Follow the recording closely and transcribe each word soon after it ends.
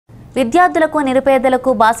విద్యార్థులకు నిరుపేదలకు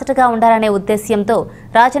బాసటగా ఉండాలనే ఉద్దేశ్యంతో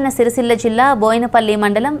రాజన్న సిరిసిల్ల జిల్లా బోయినపల్లి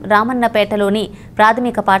మండలం రామన్నపేటలోని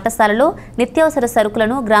ప్రాథమిక పాఠశాలలో నిత్యావసర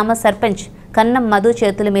సరుకులను గ్రామ సర్పంచ్ కన్నం మధు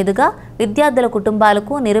చేతుల మీదుగా విద్యార్థుల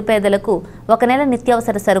కుటుంబాలకు నిరుపేదలకు 1 నెల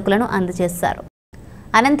నిత్యావసర సరుకులను అందజేశారు.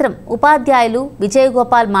 అనంతరం ఉపాధ్యాయులు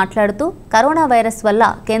విజయగోపాల్ మాట్లాడుతూ కరోనా వైరస్ వల్ల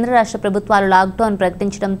కేంద్ర రాష్ట్ర ప్రభుత్వాలు లాక్డౌన్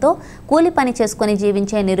ప్రకటించడంతో కూలి పని చేసుకుని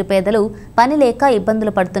జీవించే నిరుపేదలు పని లేక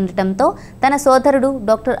ఇబ్బందులు పడుతుండటంతో తన సోదరుడు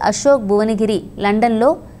డాక్టర్ అశోక్ భువనగిరి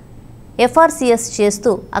లండన్లో FRCS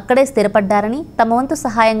చేస్తూ అక్కడే స్థిరపడ్డారని తమ వంతు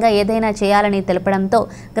సహాయంగా ఏదైనా చేయాలని తెలపడంతో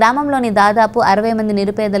గ్రామంలోని దాదాపు 60 మంది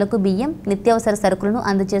నిరుపేదలకు బియ్యం నిత్యావసర సరుకులను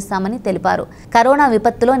అందజేస్తామని తెలిపారు. కరోనా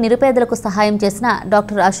విపత్తులో నిరుపేదలకు సహాయం చేసిన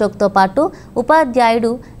డాక్టర్ అశోక్తో పాటు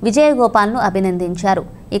ఉపాధ్యాయుడు విజయగోపాల్ను అభినందించారు.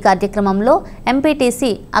 ఈ కార్యక్రమంలో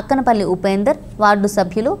ఎంపీటీసీ అక్కనపల్లి ఉపేందర్, వార్డు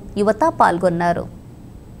సభ్యులు, యువత పాల్గొన్నారు.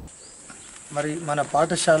 మరి మన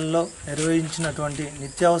పాఠశాలలో నిర్వహించినటువంటి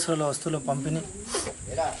నిత్యావసర వస్తువుల పంపిణీ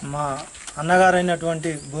మా అన్నగారైనటువంటి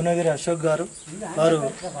భువనగిరి అశోక్ గారు, వారు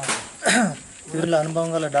తీవ్ర అనుభవం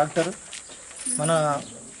గల డాక్టర్. మన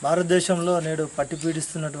భారతదేశంలో నేడు పట్టి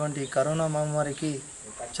పీడిస్తున్నటువంటి కరోనా మహమ్మారికి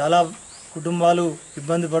చాలా కుటుంబాలు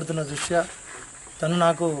ఇబ్బంది పడుతున్న దృష్ట్యా తను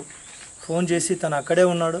నాకు ఫోన్ చేసి తను అక్కడే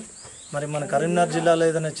ఉన్నాడు. మరి మన కరీంనగర్ జిల్లాలో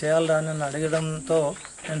ఏదైనా చేయాలరా అని అడగడంతో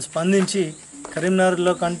నేను స్పందించి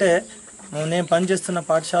కరీంనగర్లో కంటే నేను పనిచేస్తున్న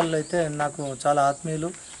పాఠశాలలో అయితే నాకు చాలా ఆత్మీయులు,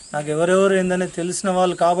 నాకు ఎవరెవరు ఏందని తెలిసిన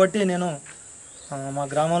వాళ్ళు కాబట్టి నేను మా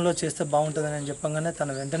గ్రామంలో చేస్తే బాగుంటుందని నేను చెప్పగానే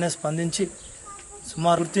తను వెంటనే స్పందించి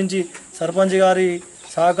సుమారు గుర్తించి సర్పంచ్ గారి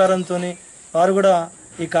సహకారంతో వారు కూడా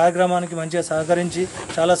ఈ కార్యక్రమానికి మంచిగా సహకరించి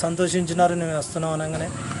చాలా సంతోషించినారు. నేను వస్తున్నాం అనగానే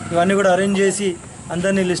ఇవన్నీ కూడా అరేంజ్ చేసి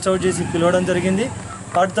అందరినీ లిస్ట్ అవుట్ చేసి పిలవడం జరిగింది.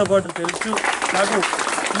 వాటితో పాటు తెలుసు నాకు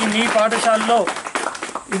మీ పాఠశాలలో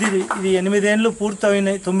ఇది 8 ఏళ్ళు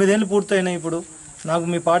పూర్తయినాయి, 9 ఏళ్ళు పూర్తయినాయి. ఇప్పుడు నాకు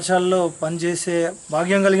మీ పాఠశాలలో పనిచేసే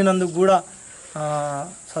భాగ్యం కలిగినందుకు కూడా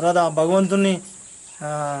సరదా భగవంతుని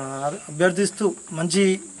అభ్యర్థిస్తూ మంచి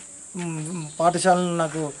పాఠశాలను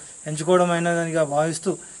నాకు ఎంచుకోవడం అయినదిగా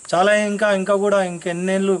భావిస్తూ చాలా ఇంకా కూడా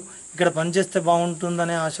ఇంకెన్నేళ్ళు ఇక్కడ పనిచేస్తే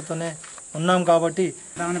బాగుంటుందనే ఆశతోనే ఉన్నాం. కాబట్టి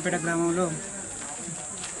రామన్నపేట గ్రామంలో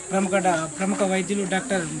ప్రముఖ వైద్యులు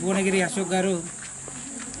డాక్టర్ భువనగిరి అశోక్ గారు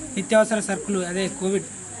నిత్యావసర సరుకులు అదే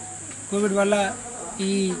కోవిడ్ వల్ల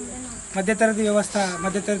ఈ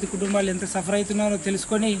మధ్యతరగతి కుటుంబాలు ఎంత సఫర్ అవుతున్నారో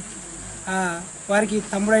తెలుసుకొని వారికి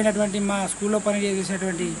తమ్ముడైనటువంటి మా స్కూల్లో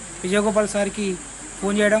పనిచేసేటువంటి విజయగోపాల్ సార్కి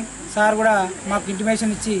ఫోన్ చేయడం, సార్ కూడా మాకు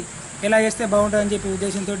ఇంటిమేషన్ ఇచ్చి ఎలా చేస్తే బాగుంటుందని చెప్పి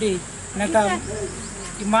ఉద్దేశంతో నాకు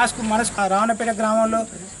మన రామన్నపేట గ్రామంలో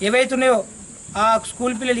ఏవైతున్నాయో ఆ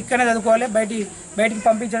స్కూల్ పిల్లలు ఇక్కడనే చదువుకోవాలి, బయటికి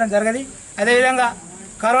పంపించడం జరగదు. అదేవిధంగా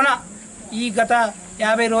కరోనా ఈ గత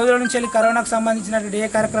 50 రోజుల నుంచి వెళ్ళి కరోనాకు సంబంధించినటువంటి ఏ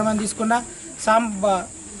కార్యక్రమాన్ని తీసుకున్నా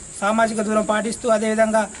సామాజిక దూరం పాటిస్తూ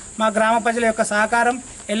అదేవిధంగా మా గ్రామ ప్రజల యొక్క సహకారం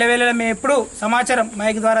ఎల్లవేళలా మేము ఎప్పుడూ సమాచారం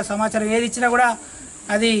మైక్ ద్వారా సమాచారం ఏది ఇచ్చినా కూడా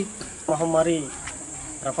అది మహమ్మారి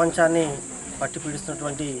ప్రపంచాన్ని పట్టి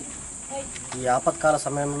పీడిస్తున్నటువంటి ఈ ఆపత్కాల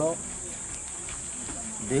సమయంలో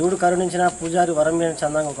దేవుడు కరుణించిన పూజారి వరం మీద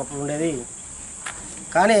చందంగా ఒకప్పుడు ఉండేది.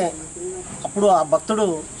 కానీ అప్పుడు ఆ భక్తుడు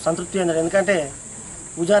సంతృప్తి చెందాడు. ఎందుకంటే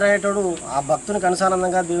పూజారి అనేటోడు ఆ భక్తునికి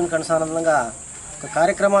అనుసానందంగా దేవునికి అనుసానందంగా ఒక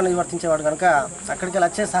కార్యక్రమాన్ని నిర్వర్తించేవాడు కనుక అక్కడికి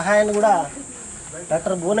వచ్చే సహాయాన్ని కూడా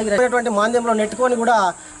డాక్టర్ భువనగిరి అనేటువంటి మాధ్యమంలో నెట్టుకొని కూడా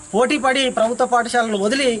పోటీ పడి ప్రభుత్వ పాఠశాలను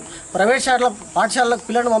వదిలి ప్రైవేట్ పాఠశాలకు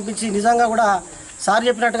పిల్లలను పంపించి నిజంగా కూడా సార్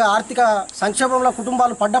చెప్పినట్టుగా ఆర్థిక సంక్షోభంలో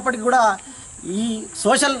కుటుంబాలు పడ్డప్పటికీ కూడా ఈ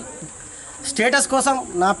సోషల్ స్టేటస్ కోసం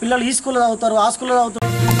నా పిల్లలు ఈ స్కూల్లో చదువుతారు, ఆ స్కూల్లో చదువుతారు